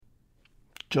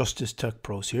Justice Tech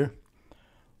Pros here.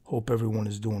 Hope everyone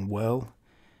is doing well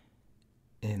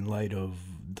in light of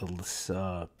this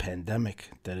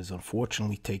pandemic that is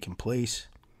unfortunately taking place.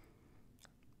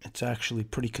 It's actually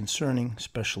pretty concerning,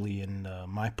 especially in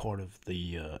my part of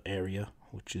the area,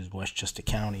 which is Westchester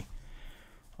County.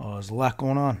 There's a lot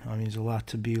going on. There's a lot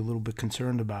to be a little bit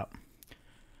concerned about,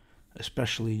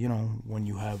 especially, when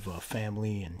you have a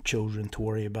family and children to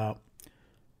worry about.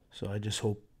 So I just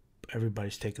hope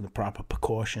everybody's taking the proper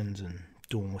precautions and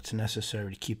doing what's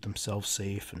necessary to keep themselves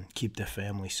safe and keep their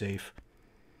family safe.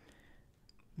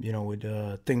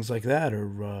 Things like that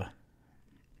are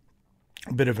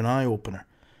a bit of an eye-opener.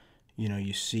 When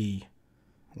you see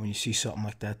something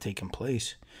like that taking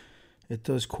place, it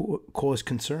does cause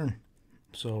concern.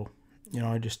 So,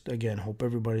 I just, again, hope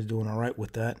everybody's doing all right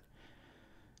with that.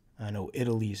 I know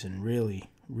Italy's in really,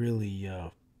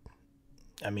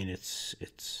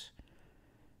 it's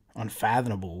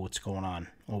unfathomable what's going on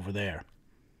over there.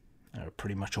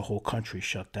 Pretty much a whole country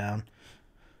shut down.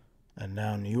 And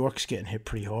now New York's getting hit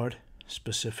pretty hard,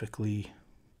 specifically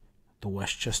the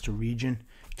Westchester region,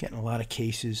 getting a lot of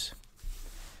cases.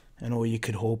 And all you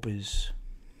could hope is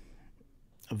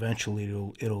eventually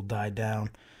it'll die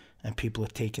down and people are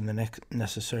taking the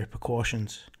necessary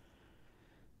precautions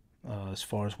as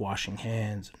far as washing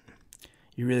hands.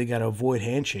 You really got to avoid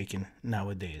handshaking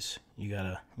nowadays. You got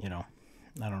to,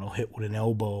 hit with an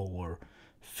elbow or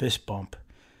fist bump.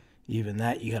 Even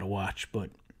that you got to watch.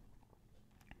 But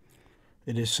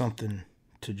it is something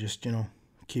to just,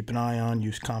 keep an eye on,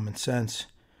 use common sense,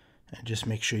 and just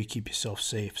make sure you keep yourself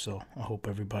safe. So I hope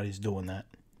everybody's doing that.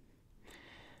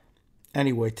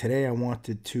 Anyway, today I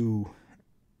wanted to,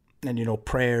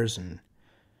 prayers and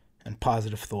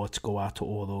positive thoughts go out to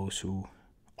all those who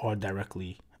are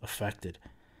directly affected.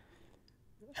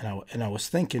 And I was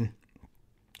thinking,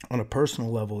 on a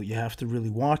personal level, you have to really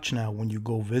watch now when you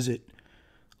go visit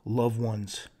loved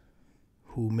ones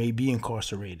who may be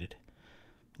incarcerated.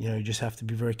 You just have to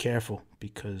be very careful,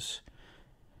 because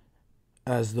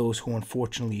as those who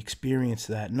unfortunately experience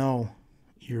that know,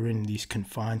 you're in these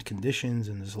confined conditions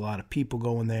and there's a lot of people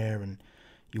going there, and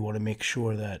you want to make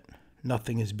sure that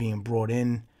nothing is being brought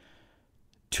in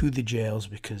to the jails,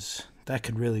 because that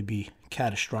could really be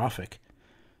catastrophic.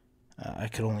 I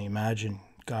could only imagine,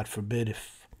 God forbid,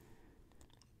 if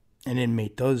an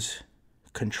inmate does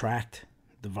contract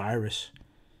the virus.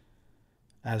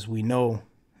 As we know,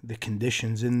 the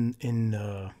conditions in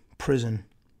prison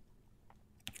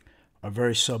are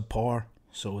very subpar,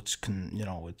 so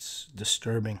it's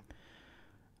disturbing.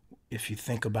 If you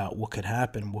think about what could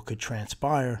happen, what could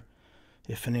transpire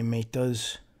if an inmate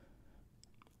does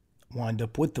wind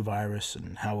up with the virus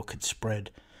and how it could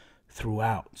spread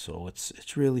throughout. So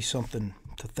it's really something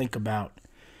to think about.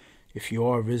 If you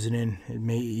are visiting, it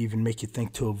may even make you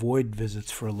think to avoid visits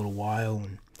for a little while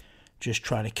and just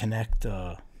try to connect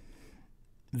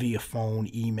via phone,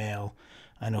 email.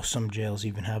 I know some jails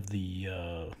even have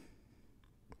the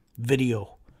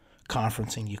video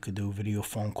conferencing you could do, video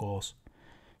phone calls.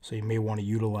 So you may want to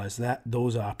utilize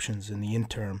those options in the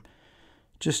interim,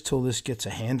 just till this gets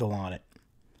a handle on it,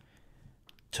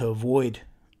 to avoid,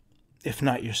 if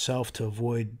not yourself, to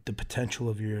avoid the potential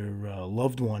of your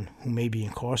loved one who may be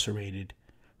incarcerated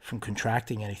from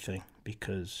contracting anything,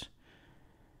 because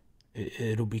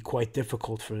it'll be quite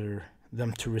difficult for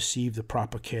them to receive the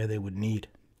proper care they would need.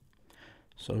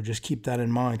 So just keep that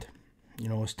in mind,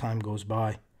 as time goes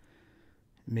by.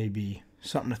 Maybe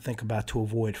something to think about to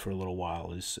avoid for a little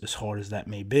while, as hard as that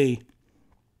may be.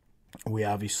 We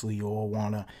obviously all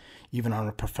want to, even on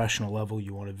a professional level,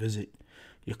 you want to visit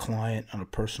your client. On a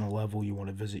personal level, you want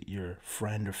to visit your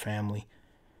friend or family.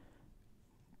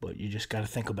 But you just got to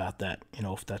think about that,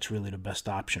 if that's really the best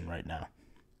option right now.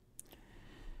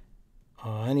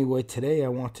 Anyway, today I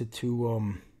wanted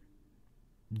to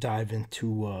dive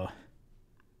into,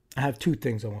 I have two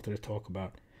things I wanted to talk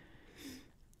about.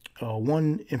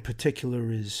 One in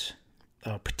particular is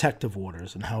protective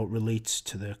orders and how it relates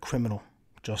to the criminal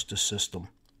justice system.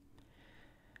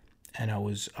 And I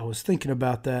was thinking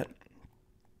about that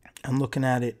and looking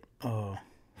at it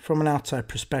from an outside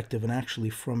perspective, and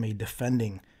actually from a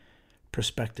defending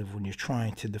perspective when you're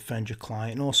trying to defend your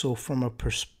client, and also from a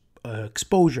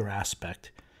exposure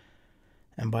aspect.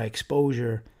 And by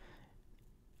exposure,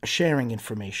 sharing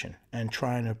information and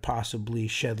trying to possibly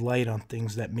shed light on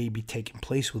things that may be taking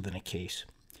place within a case.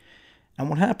 And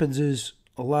what happens is,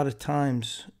 a lot of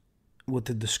times with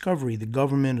the discovery, the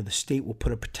government or the state will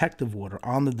put a protective order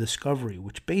on the discovery,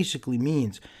 which basically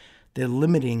means they're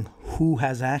limiting who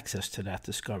has access to that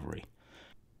discovery.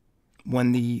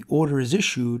 When the order is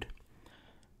issued,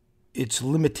 its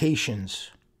limitations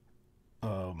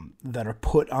that are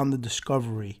put on the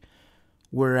discovery,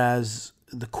 whereas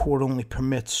the court only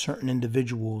permits certain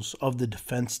individuals of the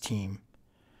defense team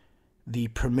the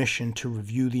permission to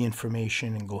review the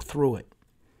information and go through it.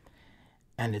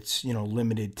 And it's,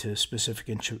 limited to specific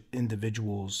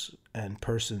individuals and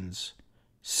persons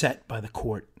set by the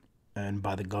court and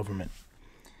by the government.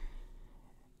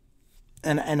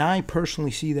 And I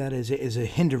personally see that as a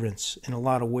hindrance in a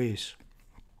lot of ways.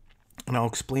 And I'll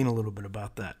explain a little bit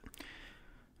about that.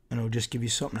 And I'll just give you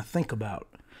something to think about.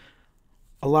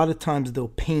 A lot of times they'll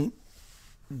paint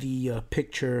the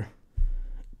picture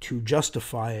to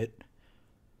justify it,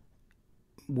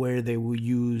 where they will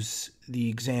use the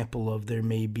example of there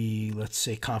may be, let's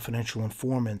say, confidential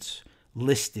informants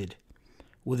listed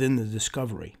within the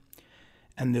discovery.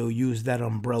 And they'll use that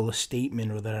umbrella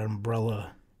statement or that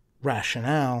umbrella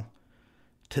rationale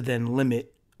to then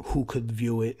limit who could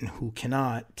view it and who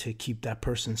cannot, to keep that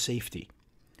person's safety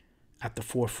at the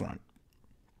forefront.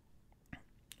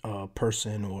 A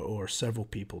person or several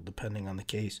people, depending on the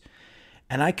case.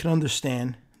 And I can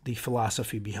understand the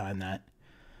philosophy behind that.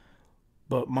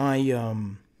 But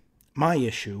my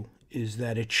issue is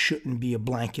that it shouldn't be a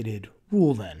blanketed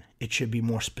rule then. It should be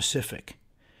more specific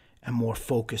and more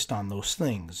focused on those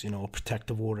things. A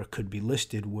protective order could be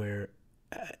listed where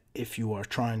if you are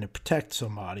trying to protect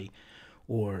somebody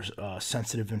or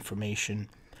sensitive information,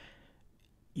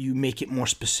 you make it more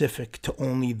specific to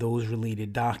only those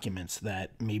related documents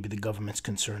that maybe the government's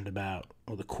concerned about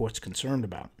or the court's concerned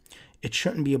about. It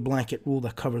shouldn't be a blanket rule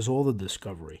that covers all the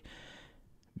discovery.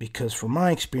 Because from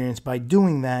my experience, by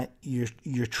doing that,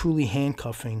 you're truly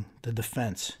handcuffing the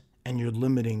defense and you're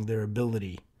limiting their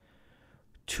ability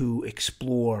to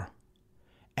explore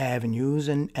avenues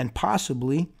and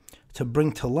possibly to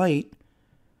bring to light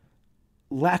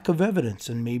lack of evidence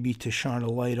and maybe to shine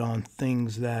a light on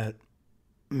things that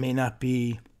may not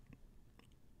be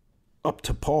up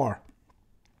to par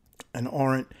and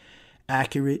aren't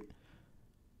accurate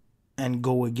and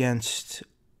go against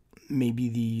maybe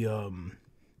the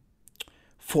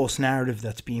false narrative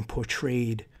that's being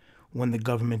portrayed when the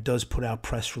government does put out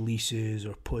press releases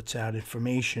or puts out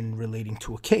information relating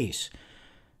to a case.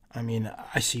 I mean,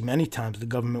 I see many times the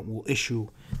government will issue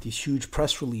these huge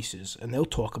press releases and they'll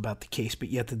talk about the case, but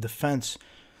yet the defense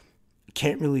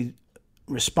can't really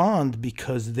respond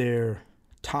because they're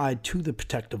tied to the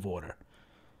protective order.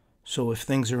 So if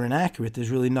things are inaccurate, there's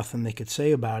really nothing they could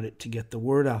say about it to get the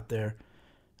word out there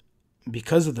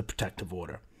because of the protective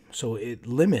order. So it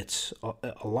limits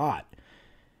a lot.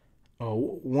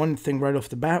 One thing right off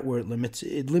the bat where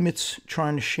it limits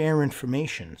trying to share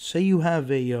information. Say you have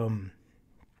a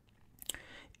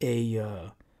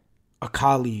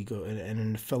colleague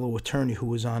and a fellow attorney who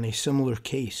was on a similar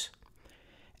case,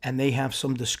 and they have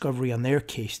some discovery on their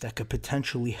case that could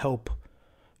potentially help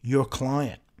your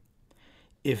client.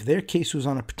 If their case was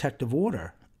on a protective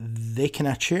order, they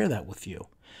cannot share that with you.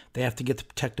 They have to get the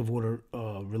protective order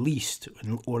released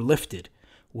or lifted,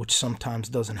 which sometimes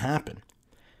doesn't happen.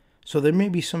 So there may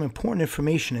be some important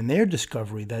information in their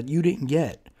discovery that you didn't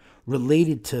get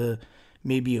related to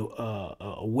maybe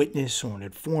a witness or an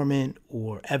informant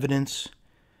or evidence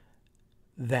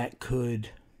that could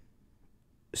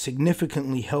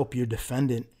significantly help your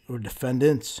defendant or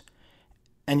defendants,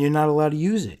 and you're not allowed to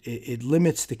use it. It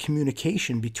limits the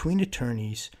communication between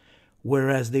attorneys,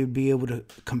 whereas they would be able to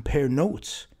compare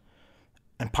notes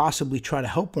and possibly try to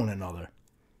help one another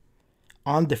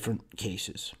on different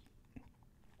cases.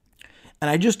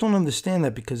 And I just don't understand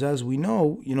that because, as we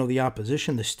know, the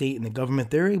opposition, the state, and the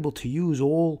government, they're able to use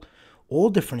all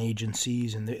different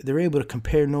agencies, and they're able to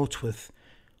compare notes with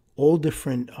all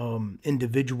different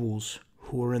individuals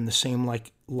who are in the same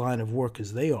line of work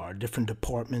as they are, different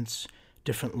departments,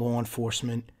 different law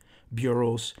enforcement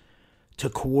bureaus, to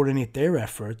coordinate their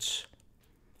efforts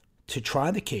to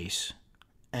try the case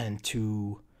and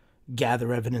to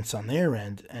gather evidence on their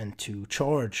end and to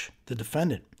charge the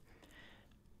defendant.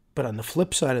 But on the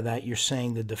flip side of that, you're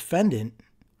saying the defendant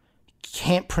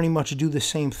can't pretty much do the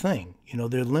same thing.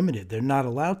 They're limited. They're not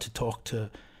allowed to talk to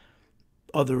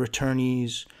other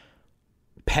attorneys,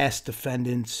 past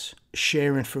defendants,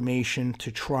 share information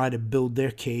to try to build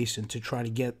their case and to try to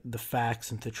get the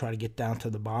facts and to try to get down to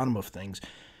the bottom of things,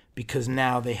 because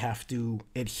now they have to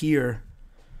adhere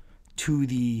to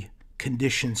the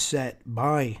conditions set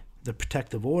by the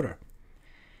protective order.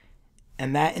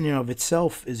 And that in and of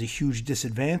itself is a huge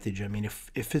disadvantage. I mean,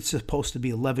 if it's supposed to be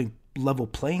a level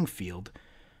playing field,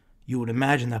 you would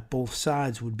imagine that both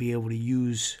sides would be able to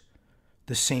use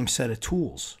the same set of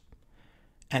tools.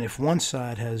 And if one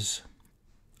side has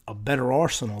a better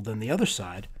arsenal than the other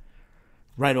side,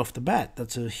 right off the bat,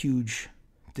 that's a huge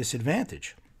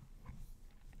disadvantage.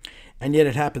 And yet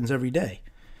it happens every day.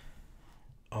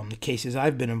 The cases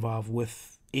I've been involved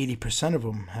with, 80% of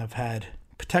them have had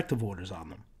protective orders on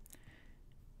them.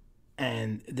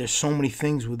 And there's so many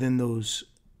things within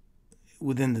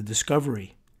the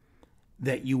discovery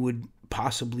that you would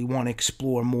possibly want to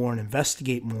explore more and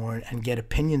investigate more and get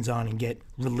opinions on and get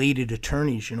related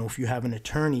attorneys. You know, if you have an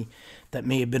attorney that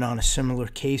may have been on a similar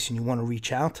case and you want to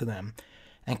reach out to them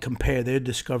and compare their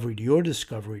discovery to your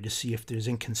discovery to see if there's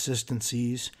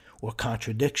inconsistencies or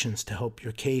contradictions to help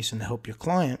your case and to help your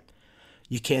client,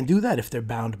 you can't do that if they're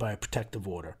bound by a protective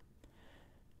order.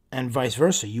 And vice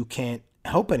versa, you can't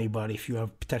help anybody if you have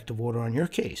a protective order on your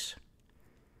case.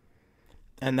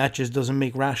 And that just doesn't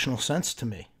make rational sense to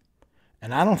me.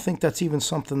 And I don't think that's even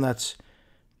something that's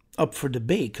up for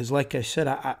debate, because like I said,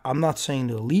 I'm not saying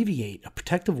to alleviate a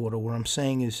protective order. What I'm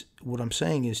saying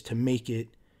is to make it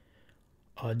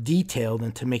detailed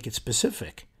and to make it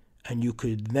specific. And you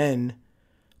could then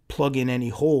plug in any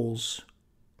holes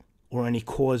or any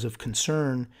cause of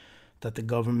concern that the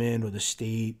government or the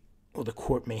state or the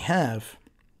court may have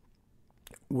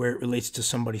where it relates to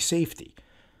somebody's safety.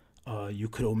 You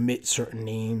could omit certain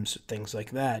names, things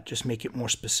like that. Just make it more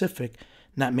specific,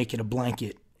 not make it a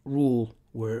blanket rule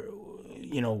where,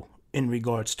 you know, in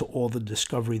regards to all the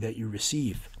discovery that you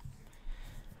receive.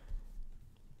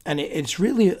 And it's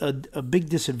really a big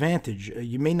disadvantage.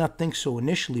 You may not think so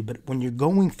initially, but when you're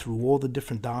going through all the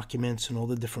different documents and all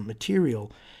the different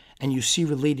material and you see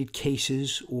related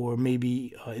cases or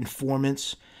maybe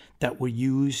informants that were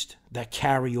used that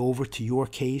carry over to your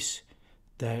case,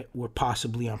 that were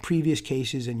possibly on previous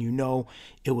cases, and you know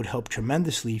it would help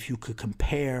tremendously if you could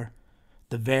compare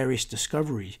the various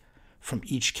discoveries from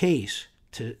each case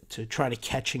to try to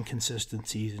catch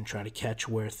inconsistencies and try to catch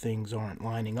where things aren't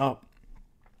lining up.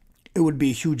 It would be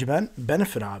a huge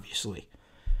benefit, obviously.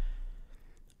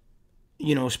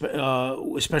 You know,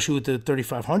 especially with the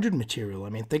 3500 material. I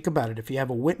mean, think about it. If you have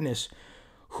a witness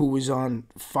who was on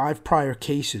 5 prior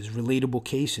cases, relatable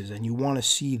cases, and you want to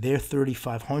see their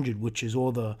 3500, which is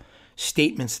all the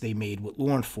statements they made with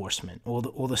law enforcement, all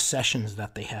the sessions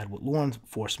that they had with law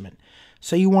enforcement.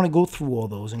 Say you want to go through all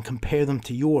those and compare them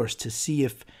to yours to see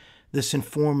if this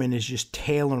informant is just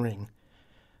tailoring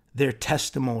their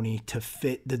testimony to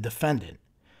fit the defendant.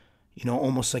 You know,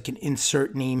 almost like an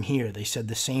insert name here. They said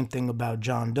the same thing about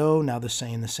John Doe, now they're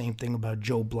saying the same thing about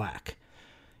Joe Black.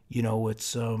 You know,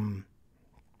 it's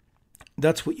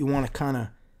that's what you want to kind of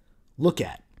look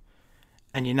at.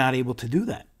 And you're not able to do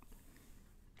that.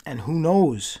 And who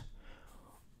knows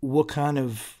what kind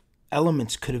of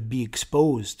elements could be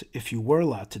exposed if you were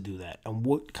allowed to do that, and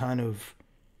what kind of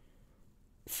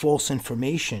false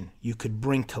information you could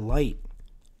bring to light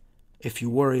if you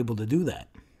were able to do that.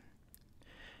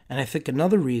 And I think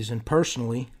another reason,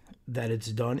 personally, that it's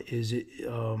done is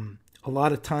a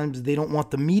lot of times they don't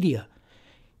want the media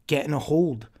getting a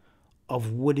hold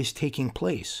of what is taking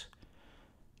place.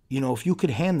 You know, if you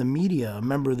could hand the media, a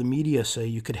member of the media, say,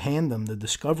 you could hand them the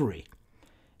discovery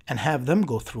and have them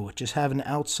go through it. Just have an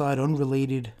outside,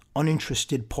 unrelated,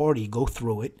 uninterested party go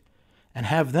through it and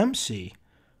have them see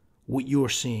what you're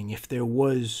seeing. If there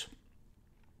was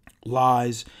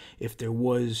lies, if there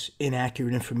was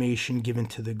inaccurate information given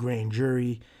to the grand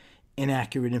jury,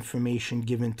 inaccurate information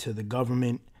given to the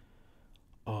government,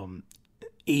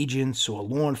 agents or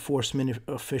law enforcement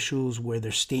officials where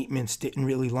their statements didn't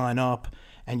really line up,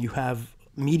 and you have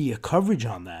media coverage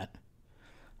on that,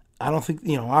 I don't think,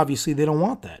 you know, obviously they don't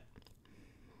want that.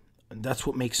 And that's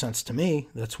what makes sense to me.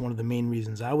 That's one of the main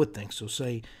reasons I would think. So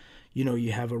say, you know,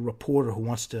 you have a reporter who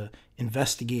wants to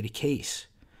investigate a case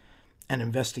and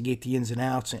investigate the ins and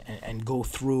outs and go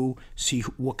through, see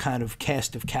what kind of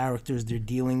cast of characters they're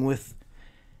dealing with.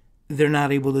 They're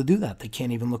not able to do that. They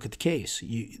can't even look at the case.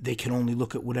 They can only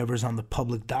look at whatever's on the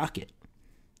public docket.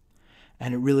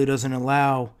 And it really doesn't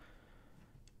allow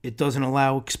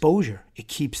exposure. It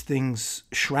keeps things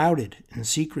shrouded in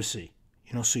secrecy.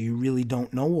 You know, so you really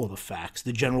don't know all the facts.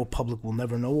 The general public will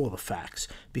never know all the facts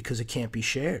because it can't be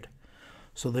shared.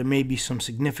 So there may be some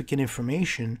significant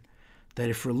information that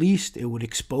if released, it would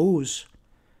expose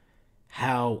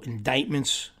how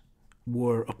indictments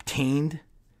were obtained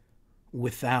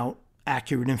without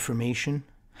accurate information,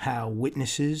 how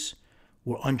witnesses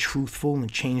were untruthful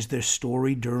and changed their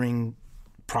story during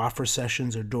proffer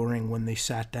sessions or during when they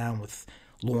sat down with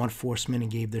law enforcement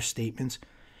and gave their statements.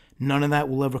 None of that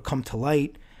will ever come to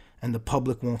light, and the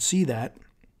public won't see that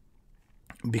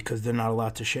because they're not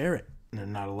allowed to share it. They're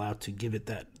not allowed to give it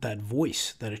that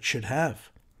voice that it should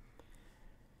have.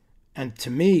 And to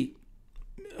me,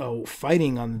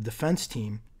 fighting on the defense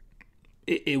team,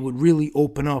 it would really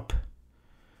open up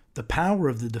the power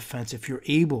of the defense if you're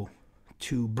able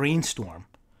to brainstorm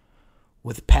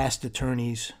with past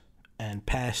attorneys and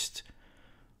past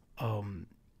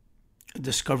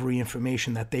discovery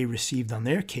information that they received on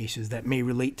their cases that may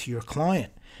relate to your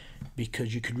client,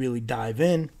 because you could really dive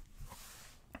in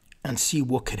and see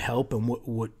what could help and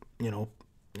what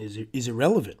is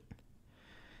irrelevant.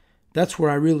 That's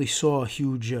where I really saw a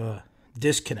huge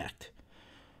disconnect.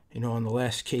 In the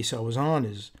last case I was on,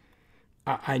 is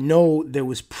I know there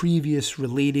was previous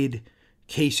related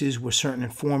cases where certain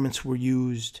informants were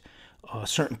used,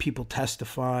 certain people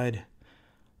testified,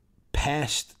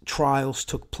 past trials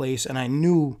took place, and I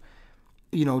knew,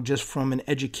 just from an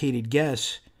educated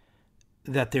guess,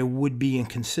 that there would be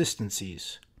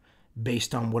inconsistencies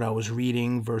based on what I was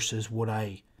reading versus what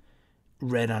I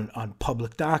read on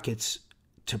public dockets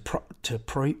to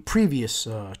previous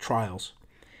trials.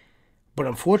 But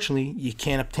unfortunately, you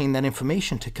can't obtain that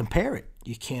information to compare it.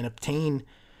 You can't obtain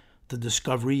the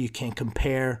discovery. You can't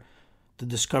compare the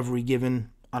discovery given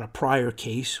on a prior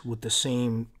case with the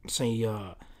same, say,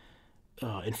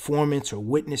 informants or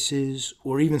witnesses,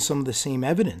 or even some of the same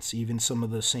evidence, even some of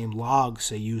the same logs,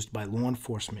 say, used by law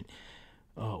enforcement,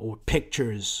 or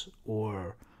pictures,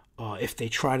 or if they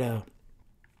try to,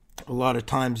 a lot of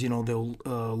times, they'll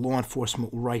law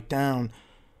enforcement will write down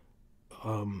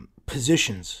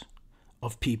positions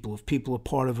of people. If people are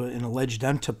part of an alleged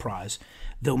enterprise,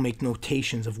 they'll make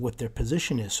notations of what their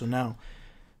position is. So now,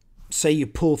 say you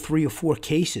pull 3 or 4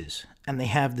 cases and they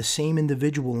have the same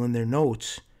individual in their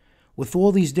notes with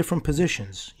all these different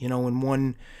positions. In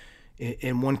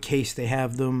one case they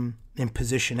have them in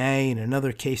position A, in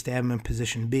another case they have them in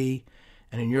position B,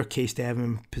 and in your case they have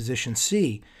them in position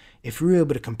C. If you're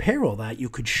able to compare all that, you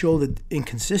could show the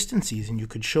inconsistencies, and you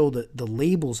could show the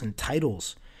labels and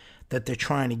titles that they're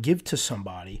trying to give to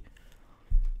somebody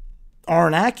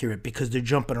aren't accurate because they're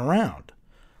jumping around.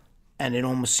 And it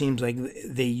almost seems like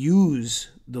they use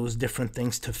those different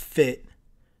things to fit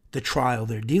the trial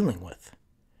they're dealing with.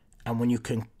 And when you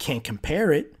can't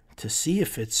compare it to see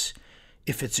if it's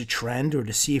a trend, or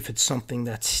to see if it's something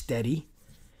that's steady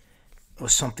or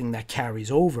something that carries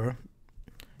over,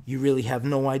 you really have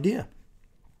no idea.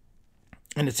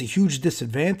 And it's a huge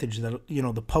disadvantage that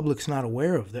the public's not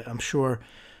aware of. That I'm sure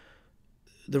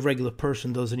the regular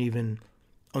person doesn't even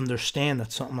understand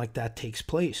that something like that takes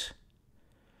place.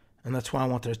 And that's why I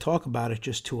wanted to talk about it,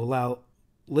 just to allow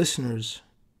listeners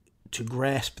to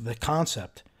grasp the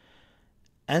concept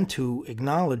and to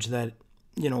acknowledge that,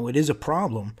 it is a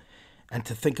problem, and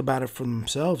to think about it for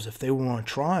themselves. If they were on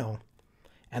trial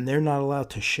and they're not allowed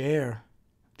to share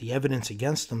the evidence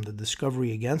against them, the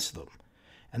discovery against them,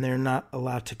 and they're not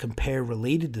allowed to compare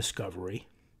related discovery,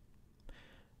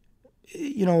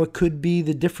 it could be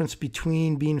the difference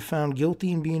between being found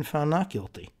guilty and being found not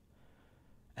guilty.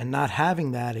 And not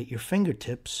having that at your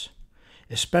fingertips,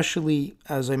 especially,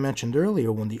 as I mentioned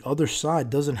earlier, when the other side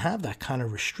doesn't have that kind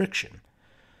of restriction.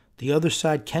 The other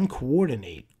side can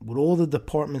coordinate with all the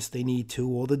departments they need to,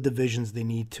 all the divisions they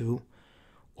need to,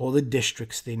 all the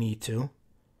districts they need to,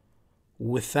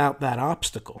 without that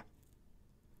obstacle.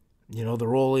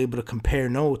 They're all able to compare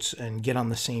notes and get on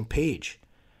the same page.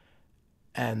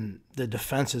 And the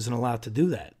defense isn't allowed to do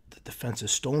that. The defense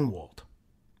is stonewalled.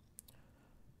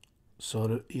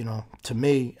 So, to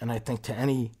me, and I think to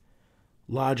any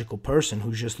logical person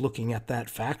who's just looking at that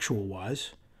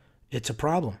factual-wise, it's a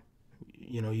problem.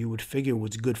 You would figure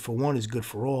what's good for one is good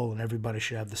for all, and everybody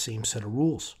should have the same set of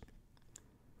rules.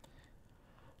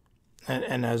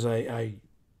 And as I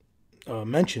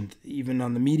mentioned, even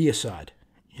on the media side,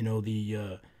 I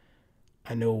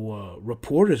know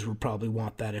reporters would probably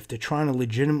want that. If they're trying to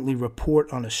legitimately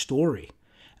report on a story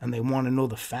and they want to know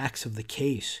the facts of the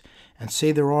case, and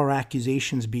say there are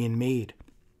accusations being made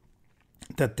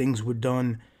that things were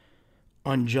done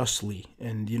unjustly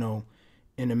and,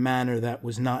 in a manner that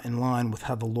was not in line with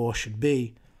how the law should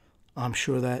be, I'm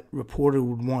sure that reporter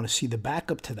would want to see the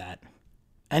backup to that.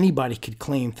 Anybody could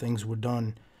claim things were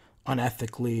done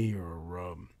unethically,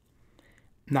 or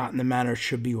not in the manner it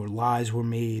should be, or lies were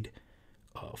made,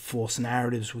 false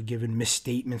narratives were given,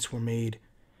 misstatements were made.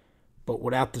 But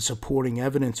without the supporting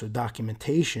evidence or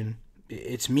documentation,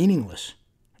 it's meaningless.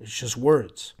 It's just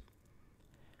words.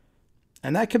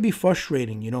 And that could be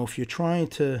frustrating, if you're trying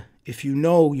to, if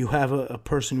you have a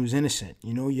person who's innocent,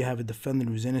 you have a defendant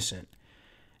who's innocent,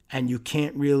 and you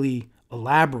can't really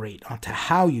elaborate onto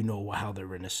how how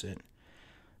they're innocent.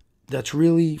 That's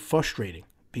really frustrating,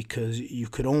 because you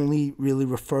could only really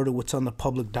refer to what's on the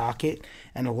public docket,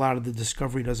 and a lot of the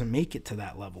discovery doesn't make it to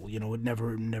that level. It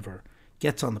never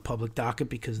gets on the public docket,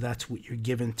 because that's what you're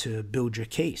given to build your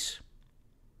case.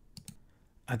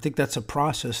 I think that's a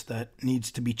process that needs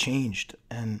to be changed.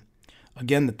 And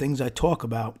again, the things I talk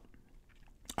about,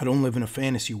 I don't live in a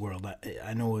fantasy world.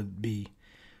 I know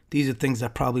these are things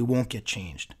that probably won't get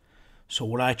changed. So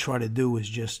what I try to do is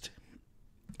just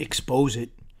expose it,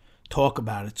 talk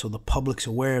about it so the public's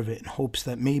aware of it, in hopes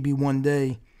that maybe one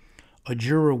day a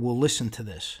juror will listen to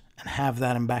this and have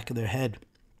that in the back of their head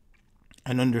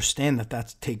and understand that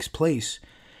that takes place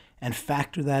and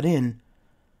factor that in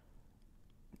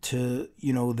to,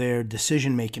 their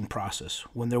decision-making process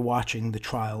when they're watching the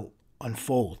trial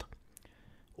unfold.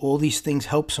 All these things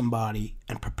help somebody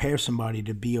and prepare somebody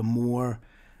to be a more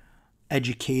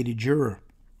educated juror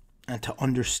and to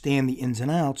understand the ins and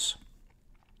outs,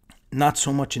 not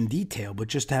so much in detail, but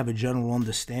just to have a general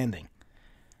understanding.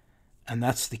 And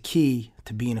that's the key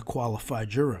to being a qualified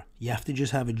juror. You have to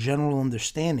just have a general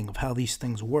understanding of how these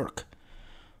things work.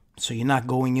 So you're not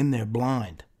going in there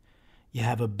blind. You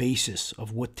have a basis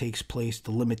of what takes place,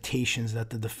 the limitations that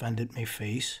the defendant may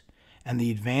face, and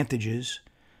the advantages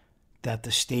that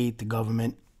the state, the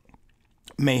government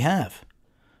may have.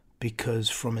 Because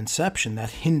from inception, that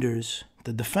hinders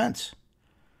the defense.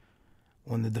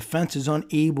 When the defense is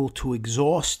unable to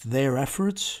exhaust their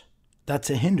efforts, that's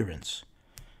a hindrance.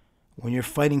 When you're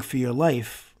fighting for your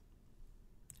life,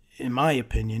 in my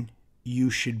opinion, you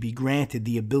should be granted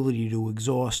the ability to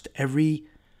exhaust every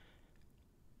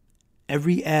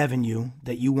avenue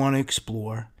that you want to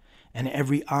explore and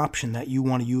every option that you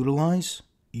want to utilize.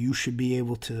 You should be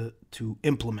able to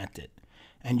implement it,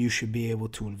 and you should be able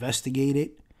to investigate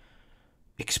it,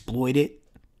 exploit it,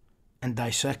 and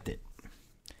dissect it.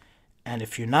 And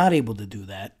if you're not able to do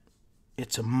that,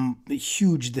 it's a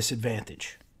huge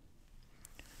disadvantage.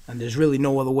 And there's really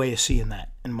no other way of seeing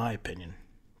that, in my opinion.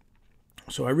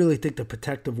 So I really think the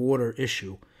protective order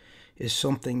issue is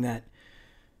something that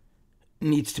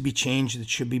needs to be changed. It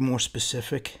should be more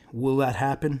specific. Will that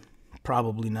happen?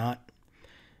 Probably not.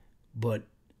 But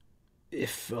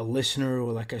if a listener,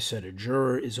 or like I said, a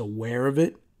juror is aware of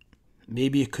it,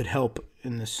 maybe it could help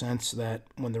in the sense that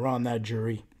when they're on that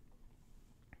jury,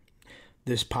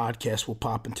 this podcast will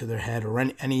pop into their head, or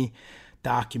any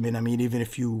document. I mean, even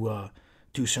if you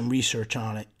do some research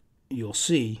on it, you'll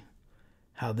see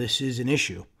how this is an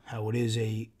issue, how it is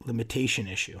a limitation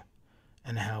issue,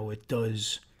 and how it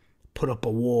does put up a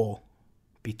wall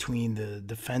between the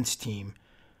defense team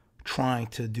trying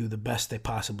to do the best they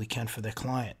possibly can for their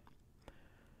client.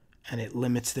 And it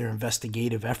limits their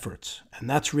investigative efforts. And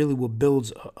that's really what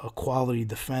builds a quality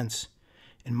defense,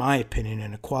 in my opinion,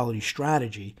 and a quality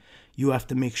strategy. You have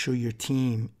to make sure your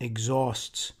team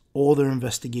exhausts all their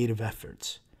investigative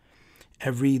efforts.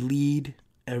 Every lead,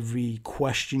 every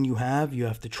question you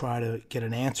have to try to get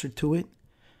an answer to it.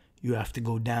 You have to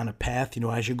go down a path.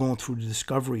 As you're going through the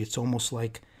discovery, it's almost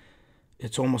like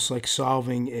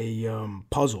solving a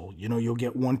puzzle. You'll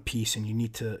get one piece and you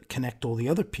need to connect all the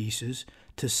other pieces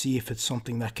to see if it's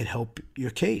something that could help your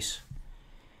case.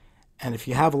 And if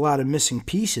you have a lot of missing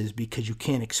pieces because you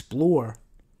can't explore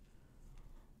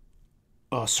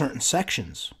certain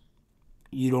sections,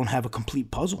 you don't have a complete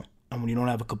puzzle. And when you don't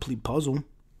have a complete puzzle,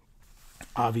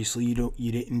 obviously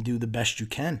you didn't do the best you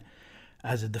can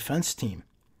as a defense team.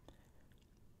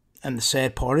 And the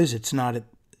sad part is it's not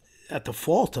at the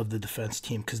fault of the defense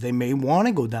team, because they may want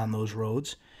to go down those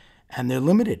roads and they're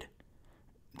limited.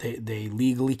 They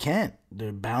legally can't.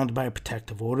 They're bound by a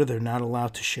protective order. They're not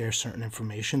allowed to share certain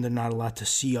information. They're not allowed to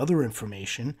see other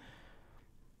information.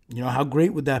 How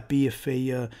great would that be if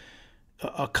a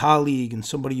colleague and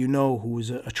somebody who was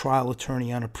a trial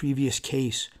attorney on a previous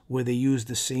case where they used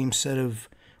the same set of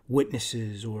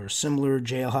witnesses or a similar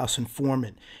jailhouse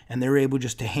informant, and they're able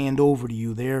just to hand over to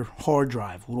you their hard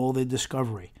drive with all their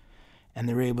discovery, and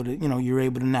they're able to, you're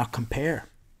able to now compare.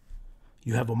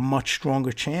 You have a much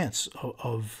stronger chance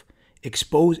of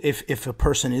expose. If a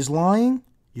person is lying,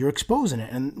 you're exposing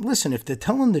it. And listen, if they're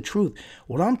telling the truth,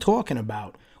 what I'm talking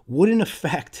about wouldn't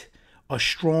affect a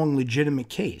strong, legitimate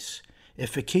case.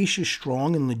 If a case is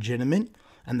strong and legitimate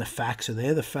and the facts are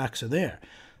there, the facts are there.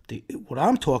 What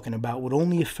I'm talking about would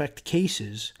only affect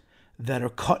cases that are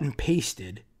cut and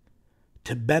pasted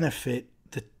to benefit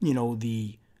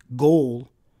the goal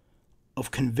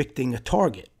of convicting a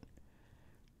target,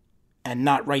 and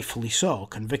not rightfully so,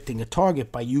 convicting a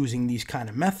target by using these kind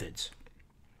of methods.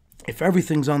 If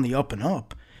everything's on the up and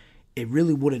up, it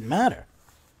really wouldn't matter.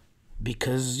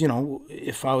 Because,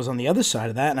 if I was on the other side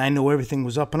of that and I know everything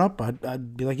was up and up,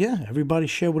 I'd be like, yeah, everybody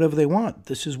share whatever they want.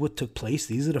 This is what took place.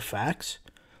 These are the facts.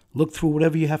 Look through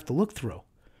whatever you have to look through.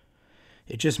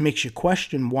 It just makes you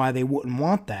question why they wouldn't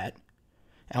want that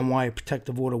and why a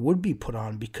protective order would be put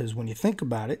on. Because when you think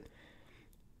about it,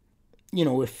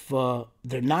 if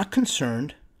they're not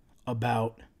concerned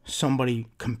about somebody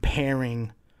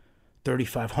comparing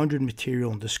 3500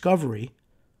 material and discovery,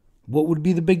 what would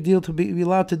be the big deal to be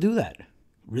allowed to do that?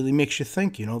 Really makes you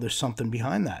think, there's something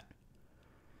behind that.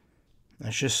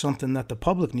 That's just something that the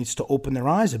public needs to open their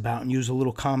eyes about and use a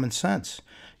little common sense.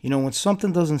 When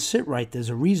something doesn't sit right, there's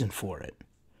a reason for it.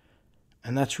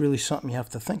 And that's really something you have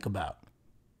to think about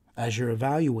as you're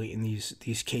evaluating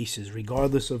these cases,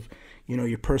 regardless of,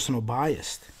 your personal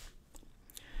bias.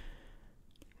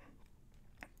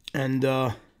 And,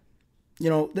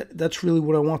 that's really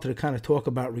what I wanted to kind of talk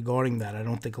about regarding that. I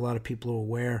don't think a lot of people are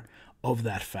aware of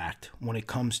that fact when it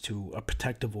comes to a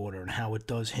protective order and how it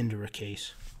does hinder a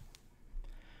case.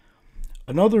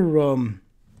 Another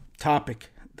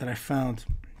topic that I found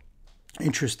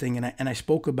interesting, and I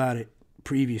spoke about it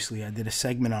previously. I did a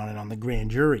segment on it on the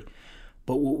grand jury.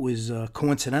 But what was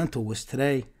coincidental was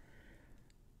today,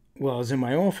 while I was in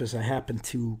my office, I happened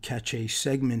to catch a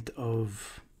segment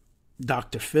of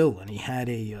Dr. Phil, and he had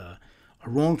a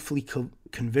wrongfully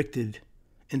convicted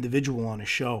individual on his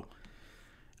show.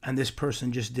 And this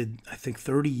person just did, I think,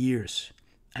 30 years.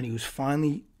 And he was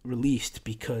finally released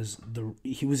because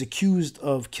he was accused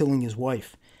of killing his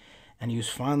wife. And he was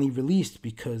finally released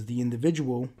because the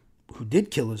individual who did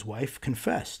kill his wife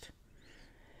confessed.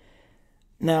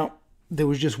 Now, there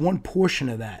was just one portion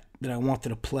of that I wanted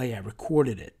to play. I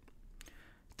recorded it,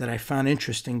 that I found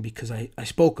interesting because I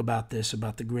spoke about this,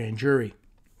 about the grand jury.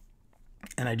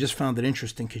 And I just found it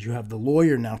interesting because you have the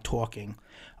lawyer now talking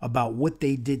about what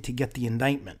they did to get the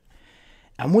indictment.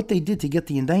 And what they did to get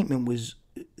the indictment was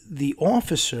the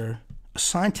officer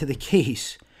assigned to the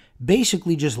case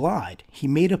basically just lied. He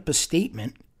made up a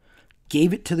statement,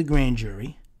 gave it to the grand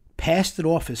jury, passed it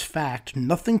off as fact,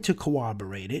 nothing to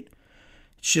corroborate it.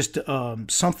 It's just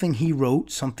something he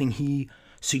wrote, something he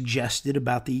suggested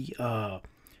about the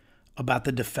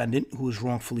defendant who was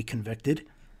wrongfully convicted.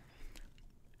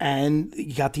 And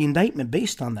you got the indictment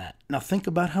based on that. Now think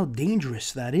about how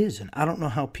dangerous that is. And I don't know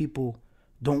how people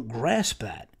don't grasp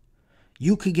that.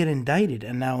 You could get indicted.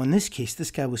 And now in this case, this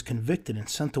guy was convicted and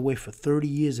sent away for 30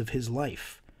 years of his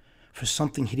life for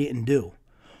something he didn't do.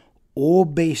 All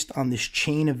based on this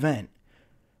chain event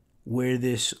where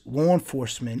this law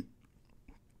enforcement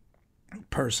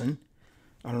person,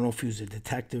 I don't know if he was a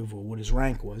detective or what his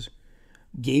rank was,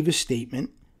 gave a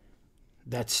statement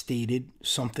that stated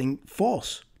something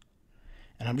false.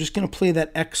 And I'm just going to play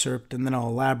that excerpt and then I'll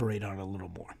elaborate on it a little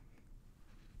more.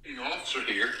 Officer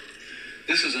here,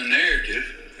 this is a narrative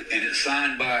and it's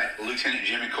signed by Lieutenant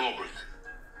Jimmy Colbreth.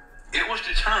 It was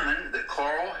determined that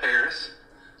Carl Harris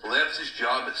left his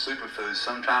job at Superfoods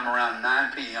sometime around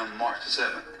 9 p.m. March the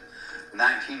 7th,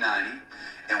 1990,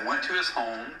 and went to his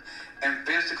home and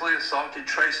physically assaulted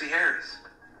Tracy Harris.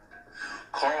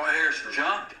 Carl Harris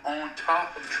jumped on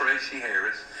top of Tracy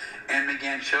Harris and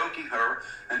began choking her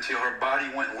until her body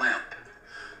went limp.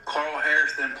 Carl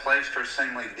Harris then placed her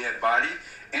seemingly dead body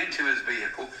into his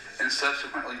vehicle and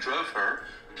subsequently drove her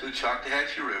to the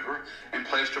Choctawhatchee River and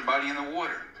placed her body in the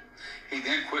water. He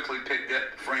then quickly picked up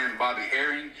friend Bobby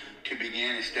Herring to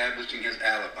begin establishing his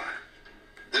alibi.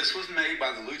 This was made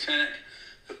by the lieutenant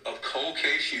of cold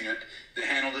case unit that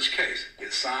handled this case.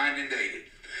 It's signed and dated.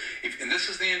 And this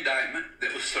is the indictment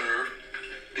that was served.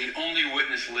 The only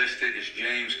witness listed is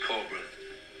James Colbreth,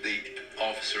 the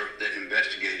officer that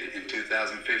investigated in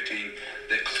 2015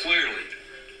 that clearly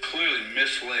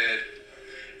misled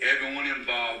everyone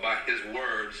involved by his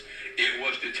words. It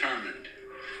was determined.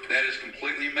 That is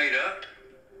completely made up.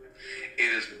 It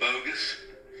is bogus.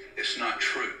 It's not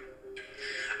true.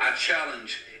 I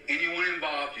challenge anyone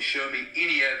involved to show me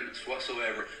any evidence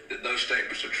whatsoever that those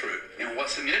statements are true. And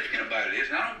what's significant about it is,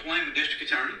 and I don't blame the district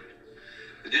attorney.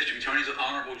 The district attorney is an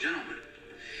honorable gentleman.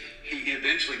 He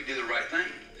eventually did the right thing.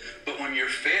 But when you're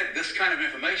fed this kind of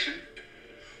information,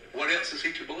 what else is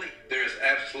he to believe? There is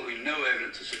absolutely no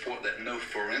evidence to support that. No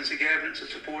forensic evidence to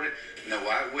support it. No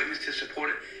eyewitness to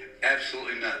support it.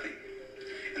 Absolutely nothing.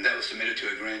 And that was submitted to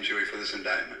a grand jury for this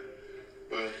indictment.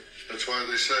 Well, that's why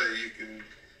they say you can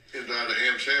indict a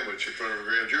ham sandwich in front of a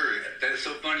grand jury. That is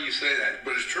so funny you say that.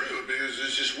 But it's true, because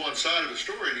it's just one side of the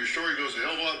story, and your story goes a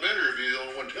hell of a lot better if you're the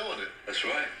only one telling it. That's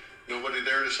right. Nobody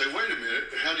there to say, wait a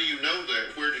minute, how do you know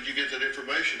that? Where did you get that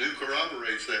information? Who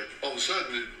corroborates that? All of a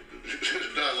sudden,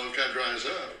 the dialogue kind of dries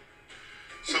up.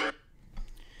 So,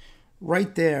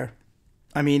 right there,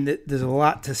 I mean, there's a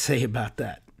lot to say about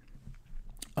that.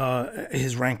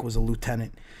 His rank was a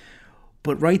lieutenant.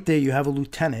 But right there, you have a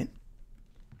lieutenant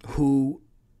who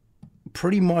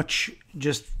pretty much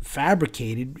just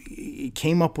fabricated,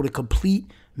 came up with a complete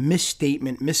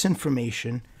misstatement,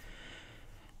 misinformation.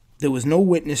 There was no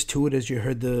witness to it, as you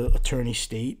heard the attorney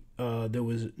state. There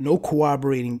was no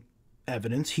corroborating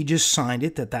evidence. He just signed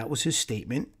it that was his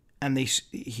statement. and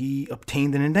he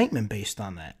obtained an indictment based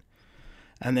on that.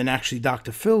 And then actually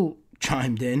Dr. Phil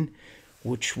chimed in,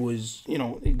 which was,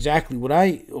 exactly what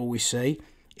I always say.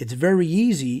 It's very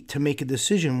easy to make a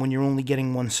decision when you're only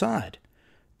getting one side.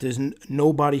 There's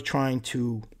nobody trying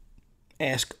to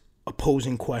ask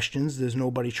opposing questions. There's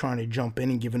nobody trying to jump in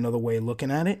and give another way of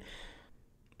looking at it.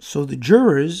 So the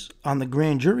jurors on the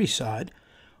grand jury side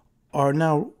are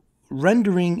now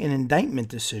rendering an indictment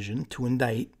decision to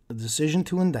indict,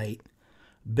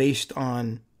 based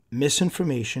on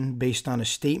misinformation, based on a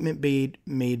statement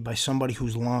made by somebody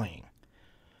who's lying.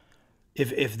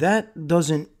 If that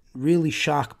doesn't really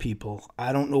shock people,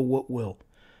 I don't know what will.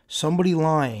 Somebody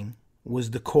lying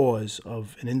was the cause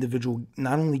of an individual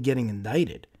not only getting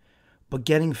indicted, but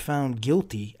getting found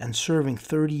guilty and serving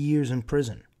 30 years in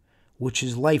prison, which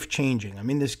is life-changing. I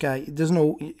mean, this guy,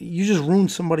 you just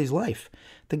ruined somebody's life.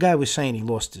 The guy was saying he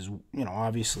lost his,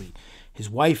 obviously, his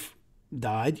wife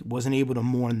died, wasn't able to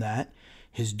mourn that.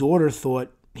 His daughter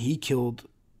thought he killed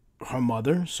her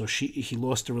mother, so he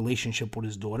lost the relationship with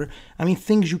his daughter. I mean,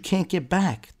 things you can't get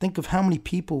back. Think of how many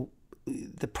people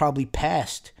that probably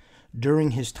passed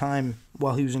during his time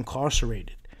while he was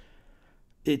incarcerated.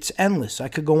 It's endless. I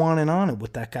could go on and on at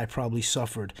what that guy probably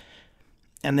suffered.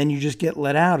 And then you just get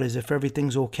let out as if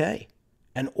everything's okay.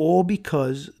 And all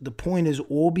because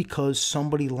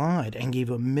somebody lied and gave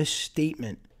a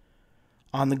misstatement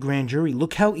on the grand jury.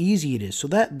 Look how easy it is. So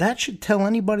that should tell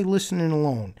anybody listening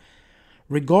alone,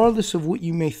 regardless of what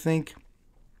you may think,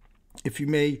 if you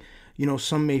may,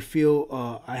 some may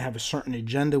feel I have a certain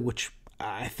agenda, which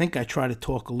I think I try to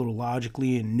talk a little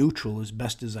logically and neutral as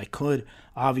best as I could.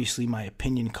 Obviously, my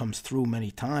opinion comes through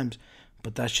many times,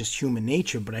 but that's just human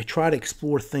nature. But I try to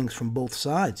explore things from both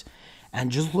sides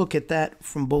and just look at that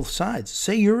from both sides.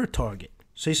 Say you're a target.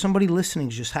 Say somebody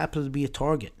listening just happens to be a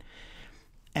target,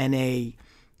 and a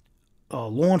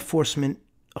law enforcement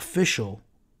official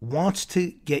wants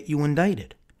to get you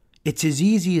indicted. It's as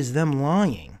easy as them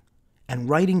lying and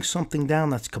writing something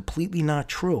down that's completely not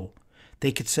true.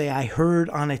 They could say, I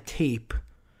heard on a tape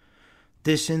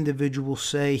this individual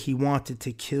say he wanted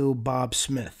to kill Bob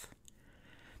Smith.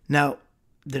 Now,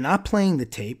 they're not playing the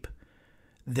tape.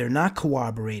 They're not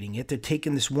corroborating it. They're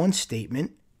taking this one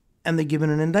statement and they're giving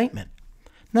an indictment.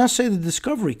 Now, say the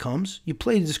discovery comes. You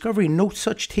play the discovery and no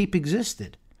such tape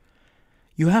existed.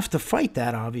 You have to fight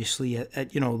that, obviously, at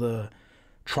the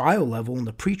trial level and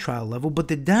the pretrial level, but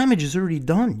the damage is already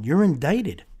done. You're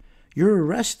indicted. You're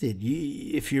arrested.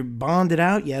 If you're bonded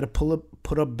out, you had to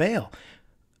put up bail.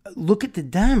 Look at the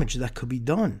damage that could be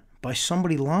done by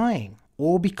somebody lying,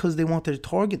 all because they wanted to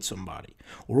target somebody,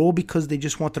 or all because they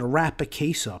just wanted to wrap a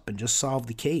case up and just solve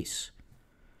the case.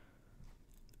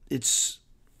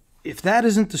 If that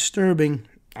isn't disturbing,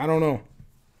 I don't know.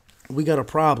 We got a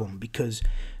problem, because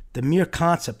the mere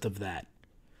concept of that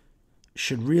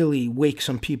should really wake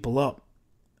some people up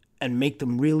and make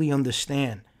them really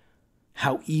understand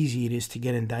how easy it is to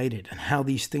get indicted and how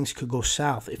these things could go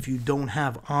south if you don't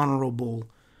have honorable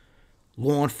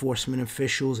law enforcement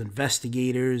officials,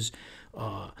 investigators,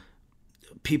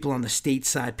 people on the state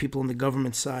side, people on the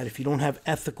government side. If you don't have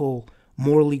ethical,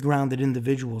 morally grounded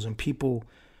individuals and people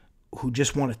who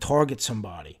just want to target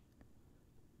somebody,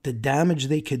 the damage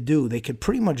they could do, they could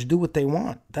pretty much do what they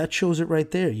want. That shows it right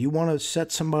there. You want to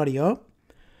set somebody up,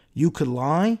 you could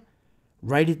lie,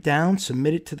 write it down,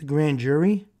 submit it to the grand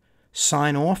jury,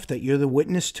 sign off that you're the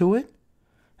witness to it,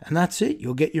 and that's it.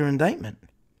 You'll get your indictment.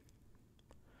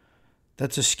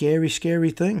 That's a scary, scary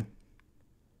thing.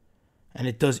 And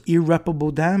it does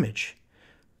irreparable damage.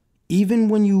 Even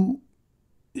when you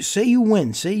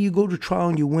win, say you go to trial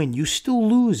and you win, you still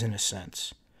lose in a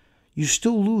sense. You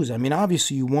still lose. I mean,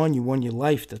 obviously you won your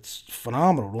life. That's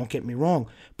phenomenal, don't get me wrong.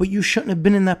 But you shouldn't have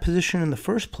been in that position in the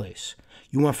first place.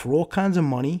 You went for all kinds of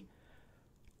money,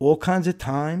 all kinds of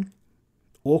time,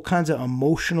 all kinds of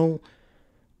emotional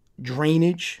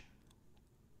drainage,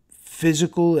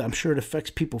 physical. I'm sure it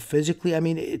affects people physically. I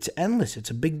mean, it's endless.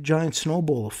 It's a big, giant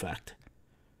snowball effect.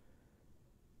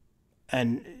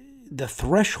 And the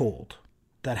threshold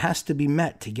that has to be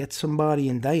met to get somebody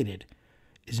indicted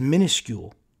is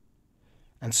minuscule.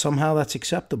 And somehow that's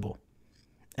acceptable.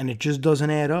 And it just doesn't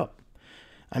add up.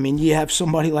 I mean, you have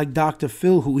somebody like Dr.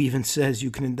 Phil who even says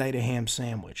you can indict a ham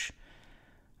sandwich.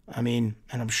 I mean,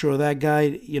 and I'm sure that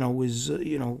guy, was,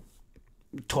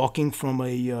 talking from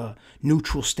a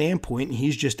neutral standpoint, and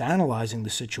he's just analyzing the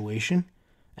situation,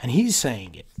 and he's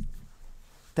saying it.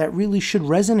 That really should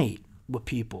resonate with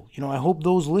people. I hope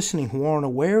those listening who aren't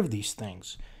aware of these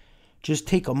things just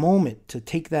take a moment to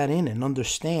take that in and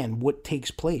understand what takes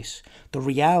place. The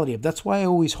reality of, that's why I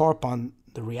always harp on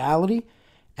the reality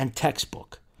and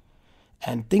textbook.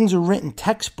 And things are written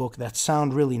textbook that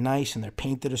sound really nice and they're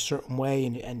painted a certain way.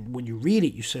 And when you read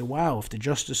it, you say, wow, if the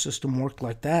justice system worked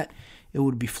like that, it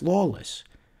would be flawless.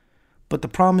 But the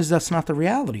problem is that's not the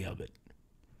reality of it.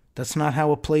 That's not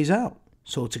how it plays out.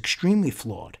 So it's extremely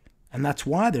flawed. And that's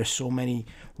why there's so many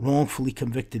wrongfully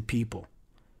convicted people.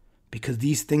 Because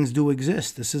these things do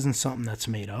exist. This isn't something that's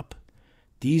made up.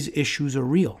 These issues are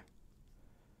real.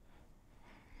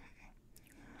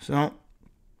 So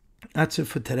that's it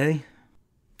for today.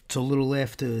 It's a little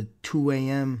after 2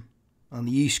 a.m. on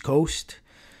the East Coast.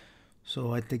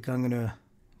 So I think I'm going to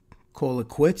call it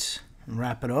quits and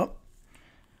wrap it up.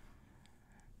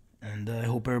 And I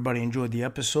hope everybody enjoyed the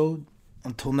episode.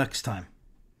 Until next time.